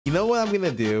You know what I'm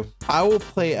gonna do? I will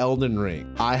play Elden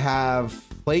Ring. I have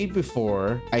played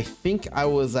before. I think I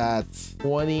was at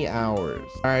 20 hours.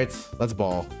 All right, let's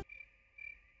ball.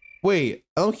 Wait,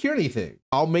 I don't hear anything.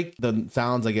 I'll make the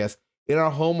sounds, I guess. In our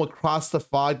home across the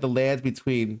fog, the lands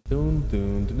between. Now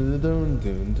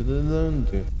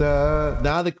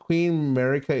the Queen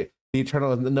America, the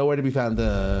Eternal, is nowhere to be found.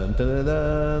 I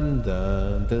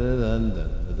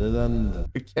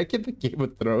can't get the Game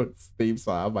of Thrones theme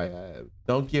song out of my head.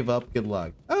 Don't give up, good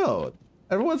luck. Oh,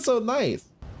 everyone's so nice.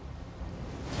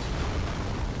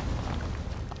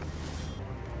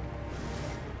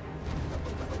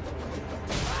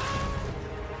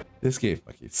 This game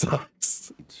fucking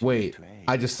sucks. Wait,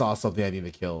 I just saw something I need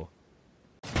to kill.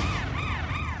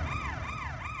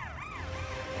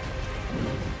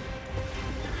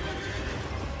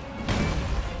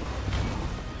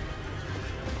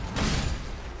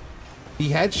 He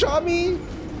headshot me?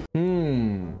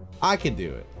 I can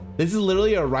do it. This is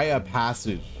literally a rite of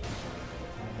passage.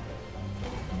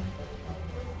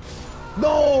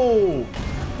 No!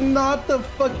 Not the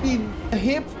fucking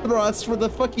hip thrust for the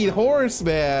fucking horse,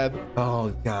 man. Oh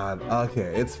god.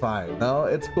 Okay, it's fine. No,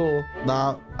 it's cool.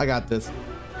 Nah, I got this.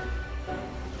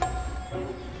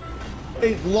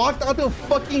 It locked onto a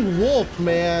fucking wolf,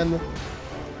 man.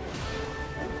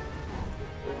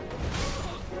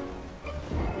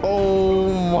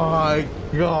 Oh my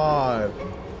god.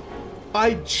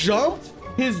 I jumped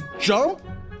his jump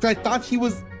because I thought he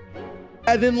was,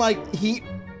 and then like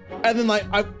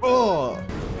oh.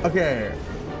 Okay,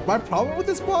 my problem with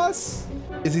this boss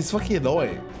is he's fucking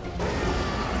annoying.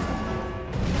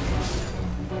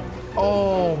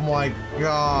 Oh my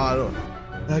god.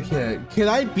 Okay, can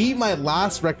I beat my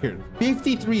last record?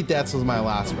 53 deaths was my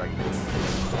last record.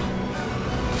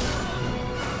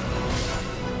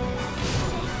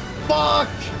 Fuck!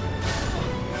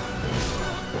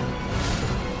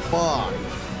 Fuck.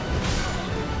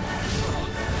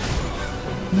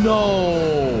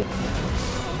 No!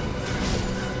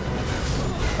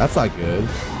 That's not good.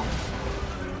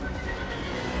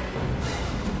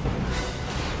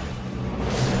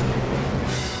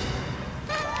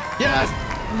 Yes!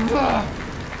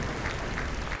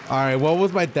 All right, what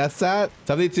was my death stat?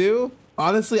 72?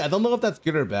 Honestly, I don't know if that's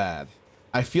good or bad.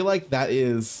 I feel like that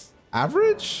is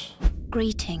average?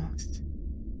 Greetings,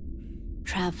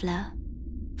 traveler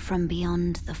from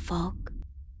beyond the fog.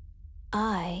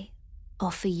 I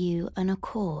offer you an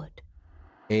accord.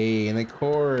 Hey, an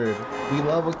accord. We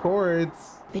love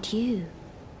accords. But you,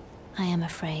 I am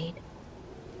afraid,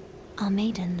 are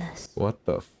maidenless. What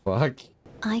the fuck?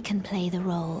 I can play the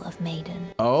role of maiden.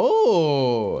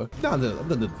 Oh, I'm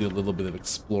gonna do a little bit of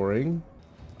exploring.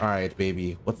 All right,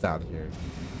 baby, what's down here?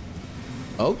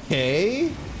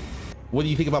 Okay. What do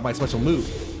you think about my special move?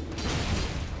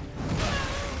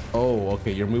 Oh,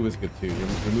 okay, your move is good too. Your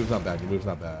move's not bad. Your move's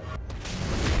not bad.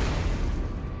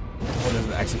 What does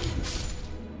it execute?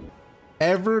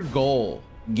 Ever goal.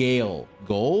 Gale.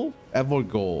 Goal? Ever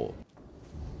goal.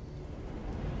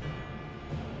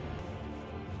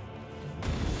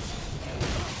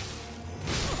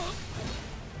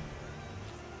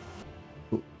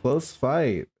 Close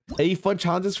fight. Any fun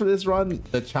challenges for this run?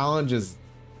 The challenge is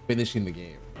finishing the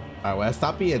game. All right, well,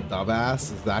 stop being a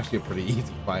dumbass. It's actually a pretty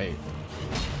easy fight.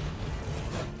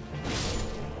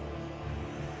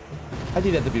 I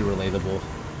need that to be relatable.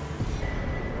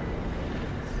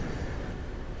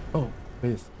 Oh,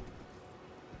 wait a second.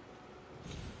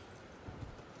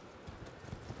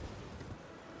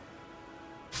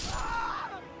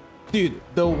 Dude,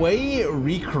 the way it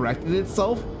recorrected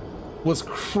itself was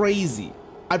crazy.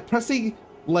 I'm pressing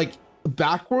like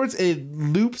backwards and it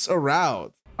loops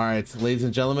around. All right, ladies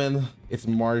and gentlemen, it's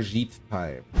Margit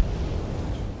time.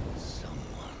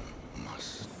 Someone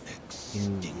must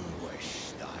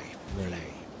extinguish thy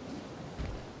flame.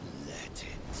 Let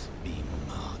it be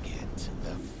Margit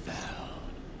the Fell.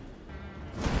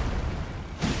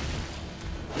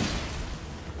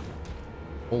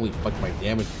 Holy fuck, my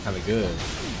damage is kind of good.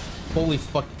 Holy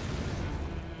fuck.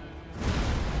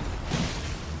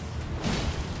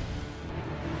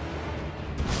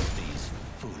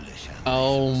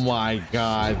 Oh my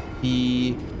god,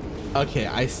 he... Okay,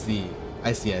 I see.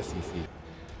 I see. Thou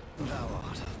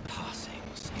art of passing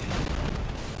skill.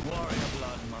 Warrior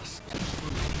blood must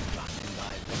truly run in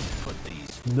thy veins. Put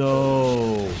these...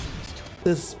 No.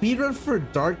 The speedrun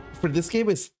for this game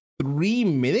is 3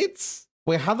 minutes?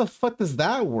 Wait, how the fuck does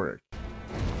that work?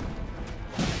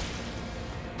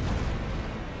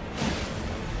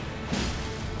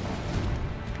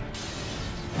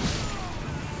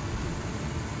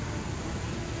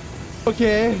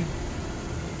 Okay.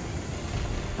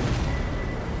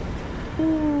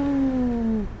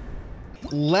 Ooh.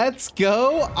 Let's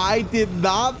go. I did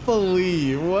not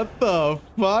believe. What the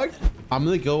fuck? I'm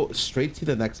gonna go straight to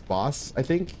the next boss, I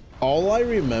think. All I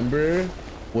remember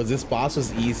was this boss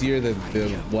was easier than the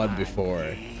one before,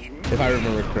 if I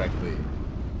remember correctly.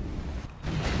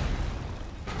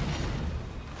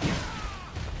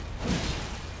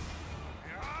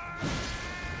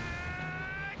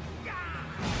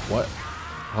 What?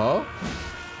 Huh?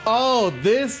 Oh,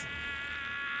 this.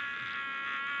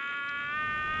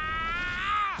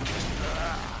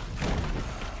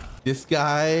 This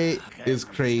guy is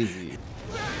crazy.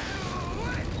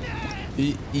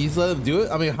 He's let him do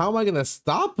it? I mean, how am I gonna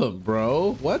stop him,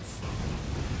 bro? What?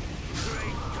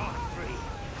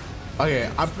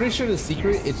 Okay, I'm pretty sure the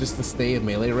secret is just to stay in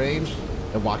melee range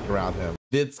and walk around him.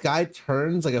 This guy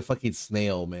turns like a fucking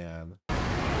snail, man.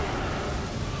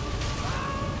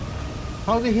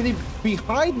 How did he hit him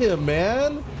behind him,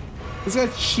 man? This guy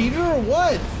cheater or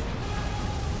what?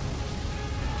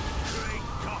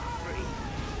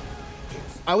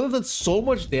 I would have done so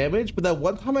much damage, but that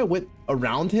one time I went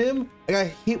around him, I got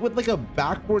hit with like a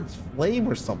backwards flame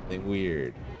or something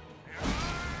weird.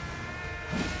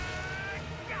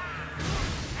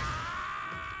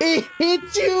 It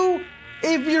hit you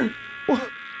if you're...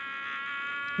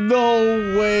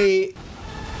 No way.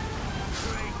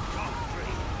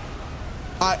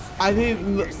 I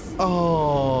didn't...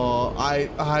 Oh,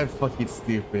 I'm fucking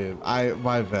stupid.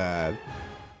 My bad.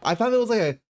 I thought it was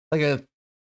like a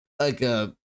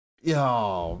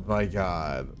oh my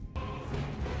god.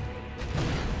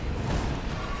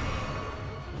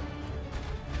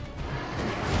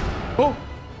 Oh,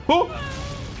 oh.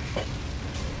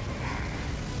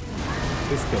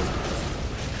 This kills me.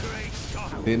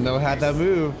 Didn't know how that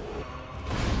move.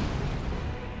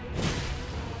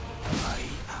 I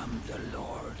am the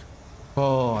Lord.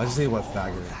 Oh, I just need one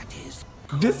stagger.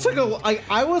 This took a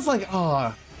I was like,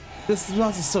 oh, this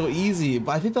boss is so easy,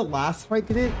 but I think the last time I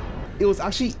did it, it was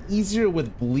actually easier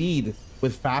with bleed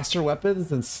with faster weapons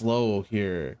than slow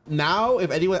here. Now, if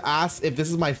anyone asks if this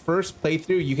is my first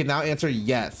playthrough, you can now answer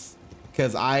yes,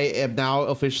 because I am now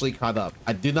officially caught up.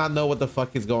 I do not know what the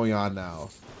fuck is going on now.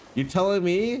 You're telling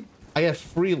me I get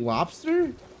free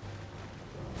lobster?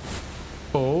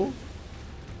 Oh.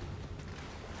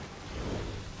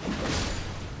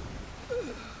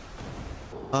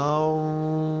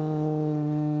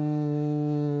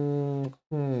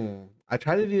 I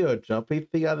tried to do a jumping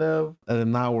thing on him and it did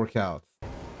not work out.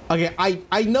 Okay,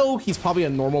 I know he's probably a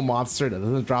normal monster that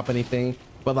doesn't drop anything,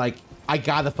 but like I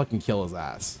gotta fucking kill his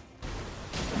ass.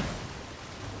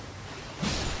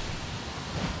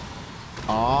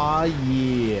 Aw,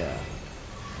 yeah.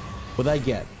 What'd I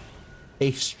get?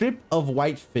 A strip of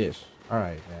white fish. All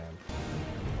right, man.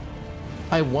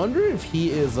 I wonder if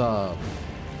he is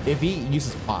if he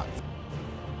uses pots.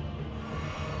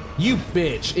 You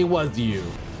bitch, it was you.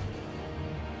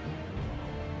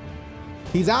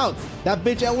 He's out. That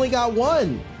bitch only got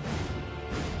one.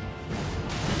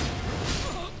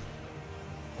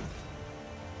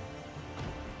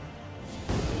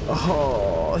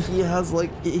 Oh, he has like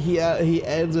he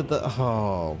ends with the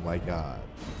oh my god.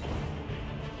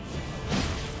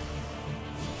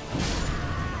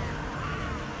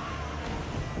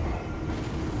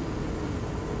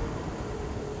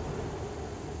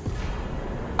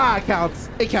 Ah, it counts.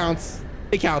 It counts.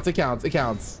 It counts. It counts. It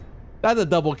counts. That's a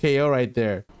double KO right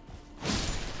there.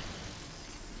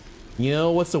 You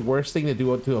know what's the worst thing to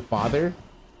do to a father?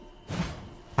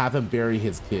 Have him bury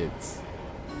his kids.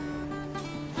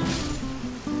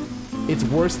 It's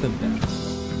worse than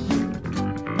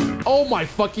that. Oh my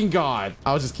fucking god.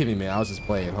 I was just kidding, man. I was just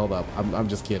playing. Hold up. I'm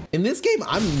just kidding. In this game,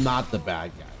 I'm not the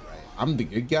bad guy, right? I'm the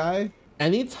good guy.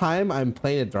 Anytime I'm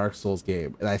playing a Dark Souls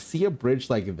game and I see a bridge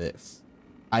like this,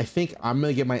 I think I'm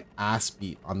gonna get my ass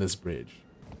beat on this bridge.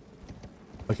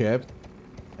 Okay.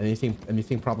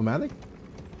 Anything problematic?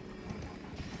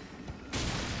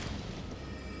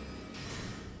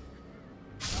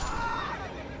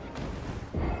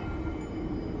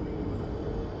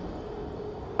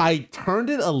 I turned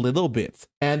it a little bit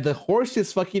and the horse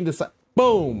just fucking decided,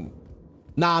 boom.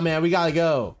 Nah, man, we gotta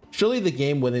go. Surely the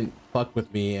game wouldn't fuck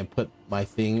with me and put my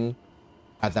thing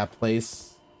at that place.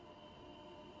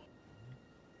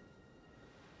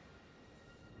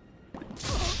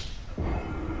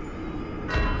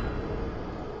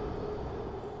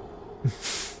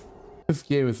 This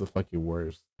game is the fucking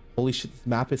worst. Holy shit, this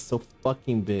map is so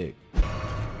fucking big.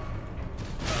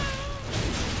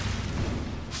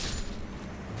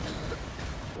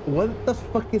 What the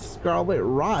fuck is Scarlet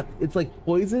Rot? It's like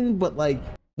poison, but like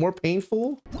more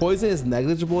painful. Poison is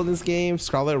negligible in this game.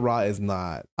 Scarlet Rot is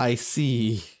not. I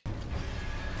see.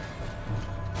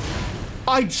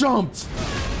 I jumped.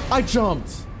 I jumped.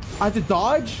 I had to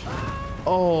dodge?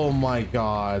 Oh my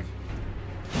god.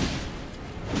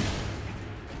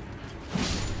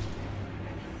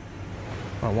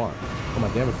 What I want. Oh, my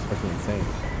damage is fucking insane.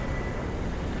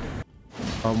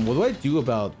 What do I do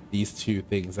about these two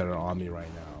things that are on me right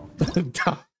now?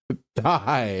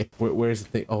 Die. Where's the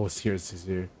thing? Oh, it's here. It's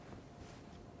here.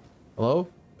 Hello?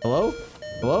 Hello?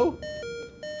 Hello?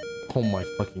 Oh my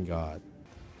fucking god.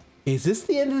 Is this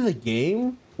the end of the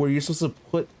game where you're supposed to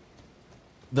put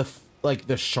the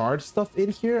the shard stuff in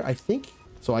here? I think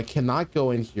so. I cannot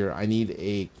go in here. I need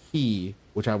a key,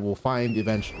 which I will find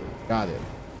eventually. Got it.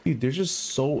 Dude, there's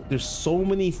so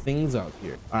many things out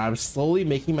here. I'm slowly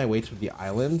making my way to the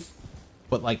island,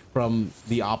 but like from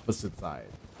the opposite side.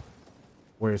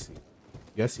 Where is he? You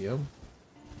guys see him?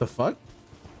 The fuck?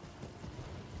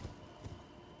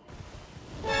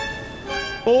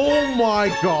 Oh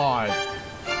my god.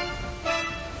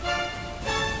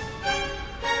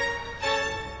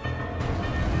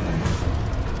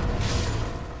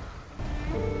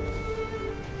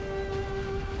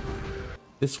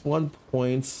 This one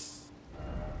points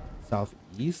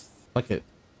southeast. Fuck it.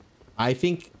 I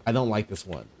think I don't like this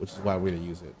one, which is why we're gonna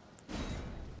use it.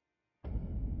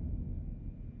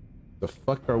 The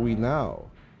fuck are we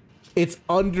now? It's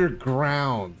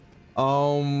underground.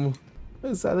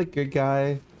 Is that a good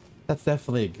guy? That's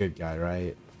definitely a good guy,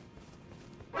 right?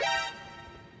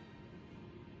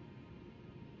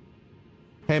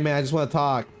 Hey man, I just want to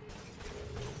talk.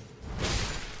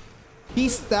 He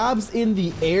stabs in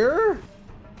the air?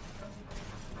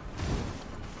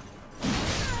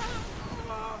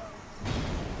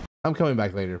 I'm coming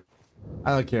back later.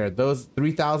 I don't care. Those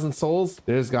 3,000 souls,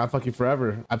 they're just gone fucking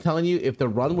forever. I'm telling you, if the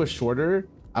run was shorter,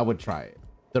 I would try it.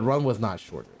 The run was not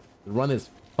shorter. The run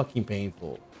is fucking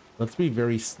painful. Let's be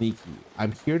very sneaky.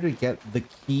 I'm here to get the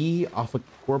key off a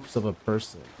corpse of a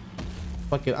person.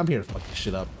 Fuck it. I'm here to fuck this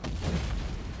shit up.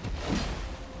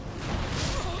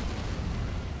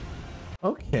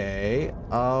 Okay.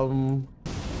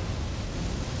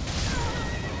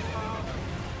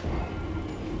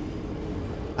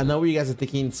 I know what you guys are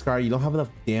thinking, Scarra, you don't have enough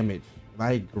damage. And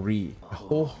I agree. I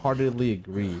wholeheartedly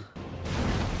agree.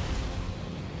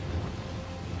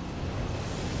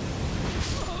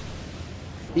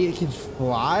 It can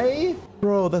fly?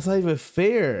 Bro, that's not even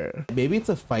fair. Maybe it's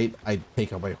a fight I'd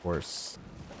take on my horse.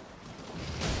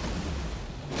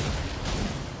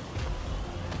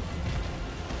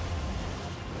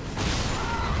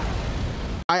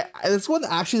 This one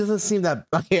actually doesn't seem that...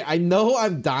 Okay, I know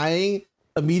I'm dying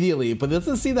immediately, but it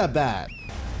doesn't seem that bad.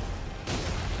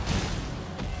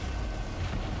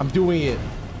 I'm doing it.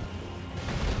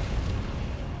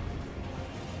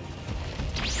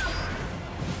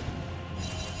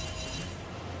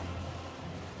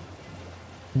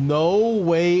 No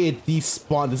way it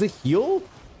despawned. Does it heal?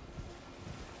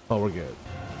 Oh, we're good.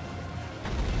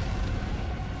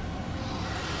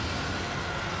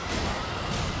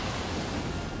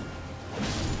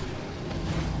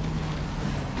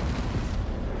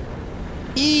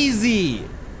 Easy.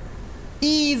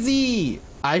 Easy.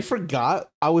 I forgot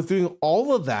I was doing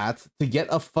all of that to get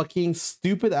a fucking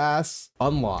stupid ass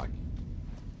unlock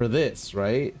for this,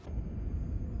 right?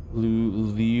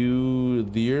 Liurnia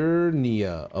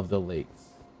of the Lakes.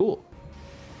 Cool.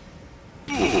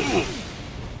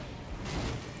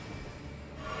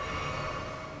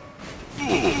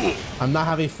 I'm not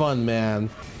having fun, man.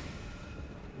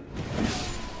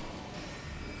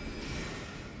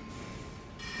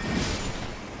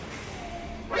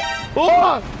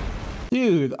 Oh!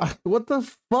 Dude, what the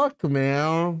fuck,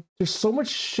 man? There's so much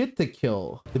shit to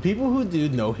kill. The people who do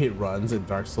no-hit runs in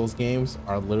Dark Souls games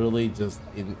are literally just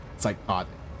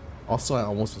psychotic. Also, I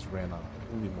almost just ran out.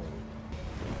 Holy moly.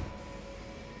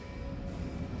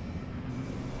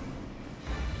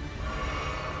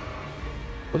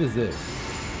 What is this?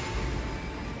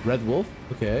 Red Wolf?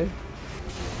 Okay.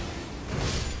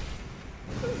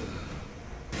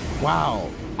 Wow,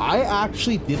 I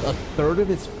actually did a fourth of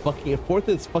its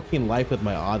fucking life with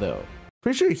my auto.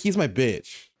 Pretty sure he's my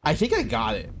bitch. I think I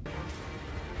got it.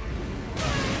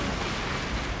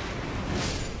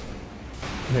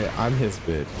 Okay, I'm his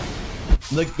bitch.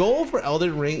 The goal for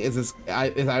Elden Ring is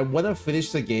I want to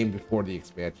finish the game before the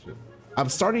expansion. I'm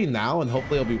starting now, and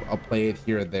hopefully I'll play it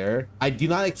here and there. I do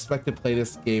not expect to play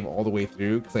this game all the way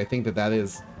through because I think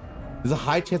there's a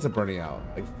high chance of burning out,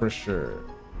 like for sure.